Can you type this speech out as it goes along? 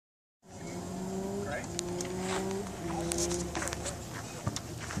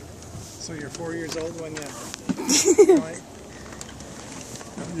So you're 4 years old when you...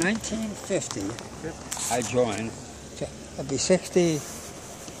 1950, I joined. That'd be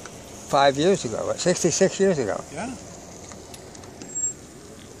 65 years ago, 66 years ago. Yeah.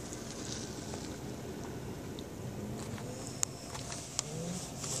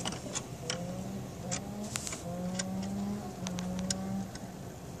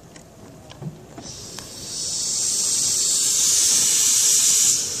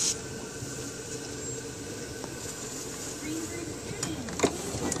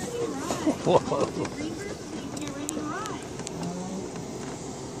 Whoa.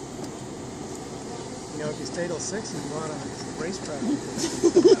 You know, if you stay till 6, you can go out on a racetrack.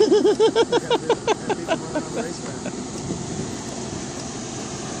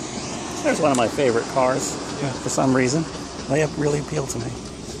 There's one of my favorite cars, yeah. For some reason. They really appeal to me.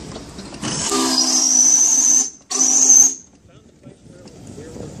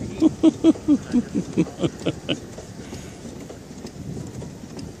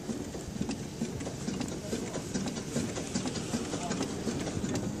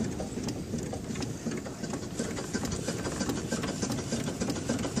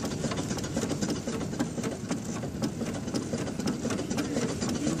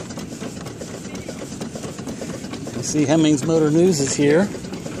 You see Hemmings Motor News is here.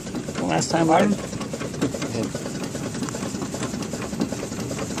 The last time I...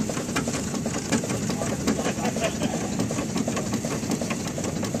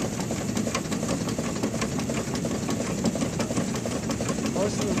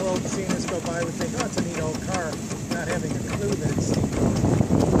 Most of the world seeing this go by would think, oh, it's a neat old car, not having a clue that it's steam.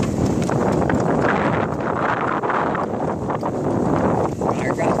 When I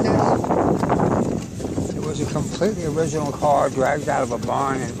got this, it was a completely original car dragged out of a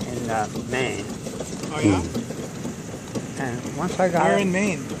barn in Maine. Oh, yeah? And once I got Where it... in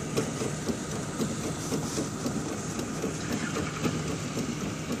Maine?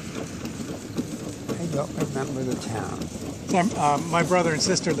 I don't remember the town. My brother and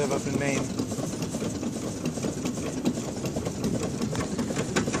sister live up in Maine.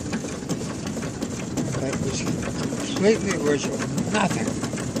 It was completely original. Nothing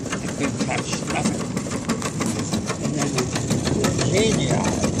had been touched. Nothing. And then the genii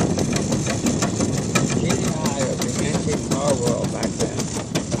of the antique car world back then,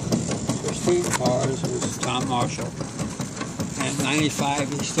 pristine cars, was Tom Marshall. And at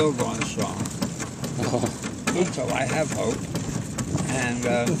 95, he's still going strong. So I have hope. And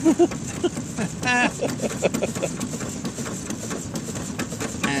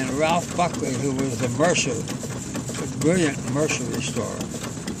and Ralph Buckley, who was the Mercer, the brilliant Mercer restorer.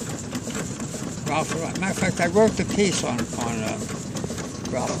 Ralph, matter of fact, I wrote the piece on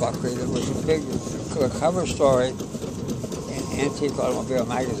Ralph Buckley. There was a big cover story in Antique Automobile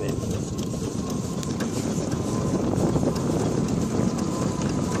magazine.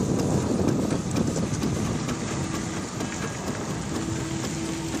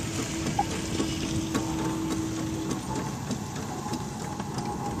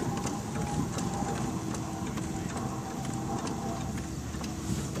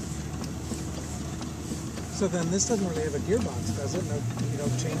 So then this doesn't really have a gearbox, does it? No, you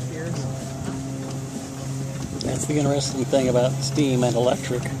don't change gears? That's the interesting thing about steam and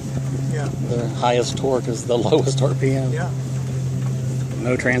electric. Yeah. The highest torque is the lowest RPM. Yeah.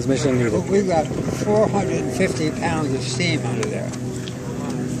 No transmission needed. We've got 450 pounds of steam under there.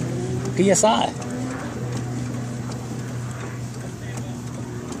 PSI.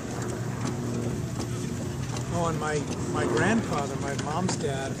 Oh, and my grandfather, my mom's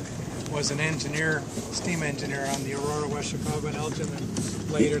dad, was an engineer, steam engineer on the Aurora, West Chicago, and Elgin, and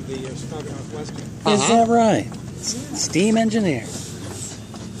later the Chicago Northwestern. Is that right? Steam engineer.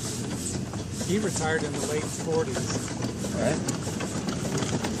 He retired in the late 40s. Right.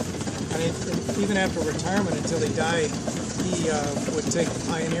 And even after retirement, until he died, he would take the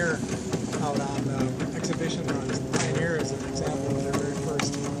Pioneer out on exhibition runs. The Pioneer is an example of their very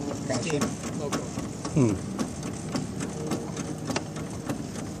first steam loco.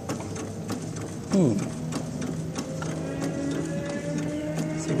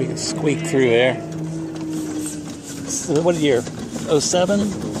 See if we can squeak through there. So what year?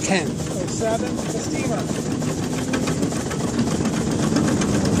 07? 10. 07, the steamer.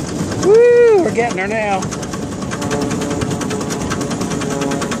 Woo! We're getting her now.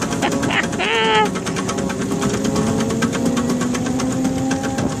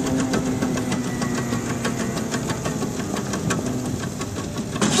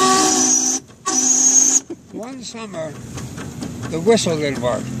 One summer, the whistle didn't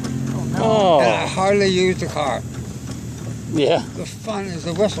work. Oh. And I hardly used the car. Yeah. The fun is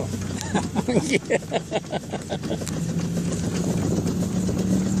the whistle.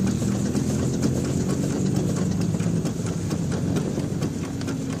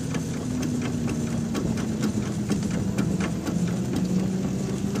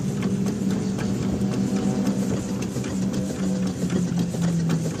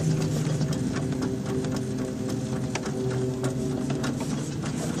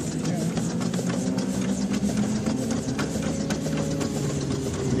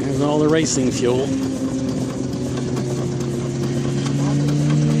 There's all the racing fuel.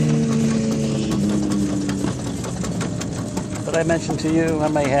 But I mentioned to you, I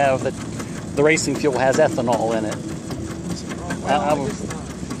may have that the racing fuel has ethanol in it.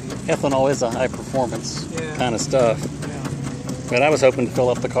 Ethanol is a high performance kind of stuff. Yeah. But I was hoping to fill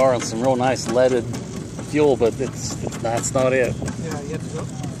up the car on some real nice leaded fuel, but that's not it. Yeah, you have to go.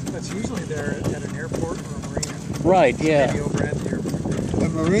 That's usually there at an airport or a marina. Right, yeah. Maybe over at the airport. The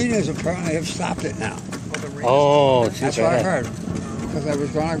marinas apparently have stopped it now. Oh, the marinas. Oh, too That's what I bad. heard. Because I was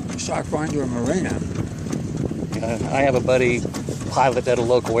going to start going to a marina. I have a buddy pilot at a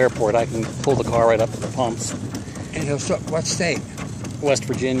local airport. I can pull the car right up to the pumps. And he'll start, what state? West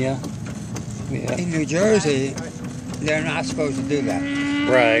Virginia. Yeah. In New Jersey, they're not supposed to do that.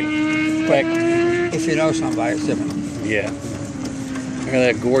 Right. Like, If you know somebody, it's different. yeah. Look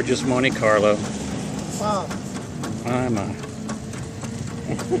at that gorgeous Monte Carlo. Wow. My.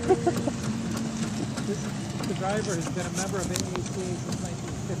 The driver has been a member of AAC since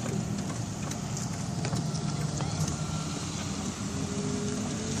 1950.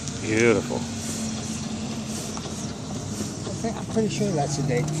 Beautiful. I'm pretty sure that's the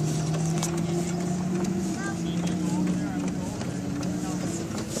date.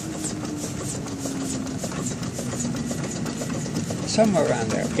 Somewhere around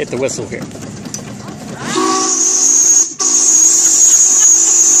there. Hit the whistle here.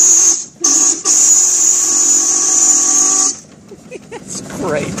 It's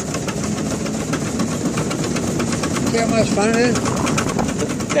great. See how much fun it is?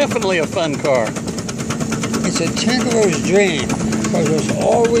 Definitely a fun car. It's a tinkerer's dream, because there's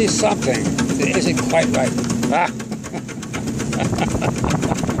always something that isn't quite right. Ah.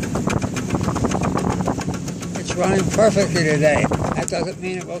 It's running perfectly today. That doesn't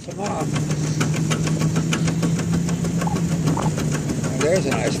mean it will tomorrow. Now, there's a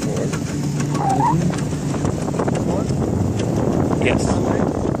nice Ford. Yes.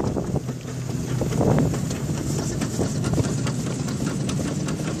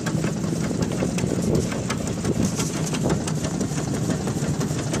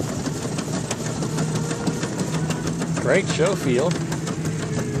 Great show field.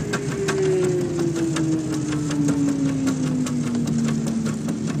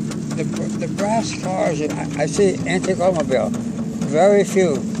 The brass cars, I see antique automobile, very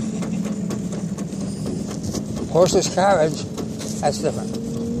few. Horseless carriage, that's different.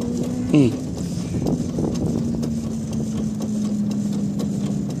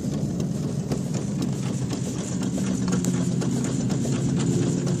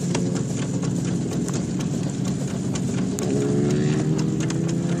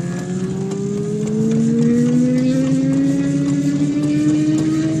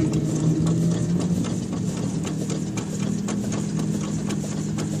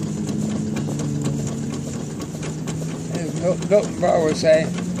 Milton Berle would say,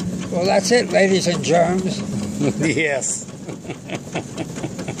 well, that's it, ladies and germs. Yes.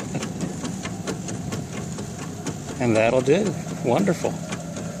 And that'll do. Wonderful.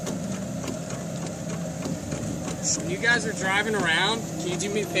 When you guys are driving around, can you do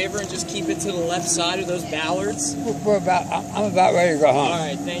me a favor and just keep it to the left side of those ballards? I'm about ready to go home. All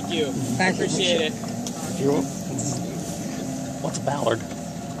right, thank you. Thank you. Appreciate it. What's a ballard?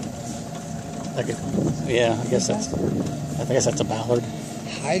 Like a, yeah, I guess that's a ballard.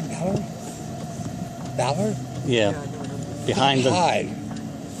 Hyde Ballard? Ballard? Yeah. Behind the.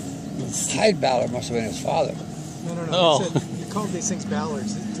 Hyde Ballard must have been his father. No. Oh. He said, you called these things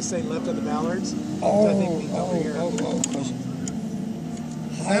ballards. To say left of the ballards. Oh, I think means over here.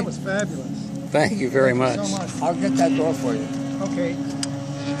 That was fabulous. Thank you very much. So much. I'll get that door for you. Okay.